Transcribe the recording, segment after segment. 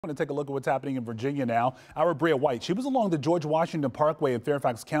I want to take a look at what's happening in Virginia now. Our Bria White, she was along the George Washington Parkway in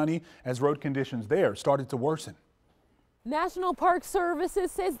Fairfax County as road conditions there started to worsen. National Park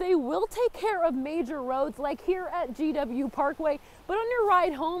Services says they will take care of major roads like here at GW Parkway. But on your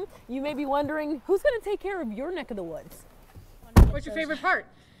ride home, you may be wondering who's going to take care of your neck of the woods. What's your favorite part?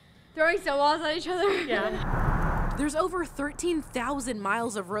 Throwing snowballs at each other. Yeah. There's over 13,000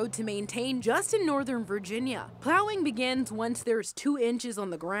 miles of road to maintain just in Northern Virginia. Plowing begins once there's 2 inches on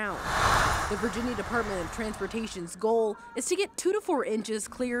the ground. The Virginia Department of Transportation's goal is to get 2 to 4 inches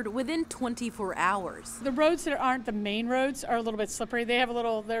cleared within 24 hours. The roads that aren't the main roads are a little bit slippery. There's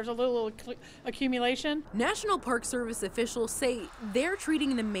a little accumulation. National Park Service officials say they're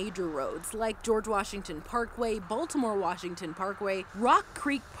treating the major roads like George Washington Parkway, Baltimore Washington Parkway, Rock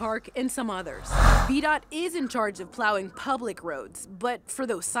Creek Park, and some others. VDOT is in charge of plowing public roads, but for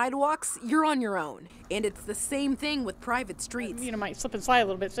those sidewalks, you're on your own. And it's the same thing with private streets. You might slip and slide a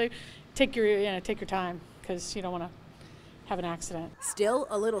little bit, so take your time because you don't want to have an accident. Still,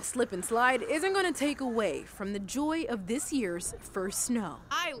 a little slip and slide isn't going to take away from the joy of this year's first snow.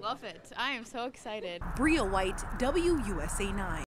 I love it. I am so excited. Bria White, WUSA 9.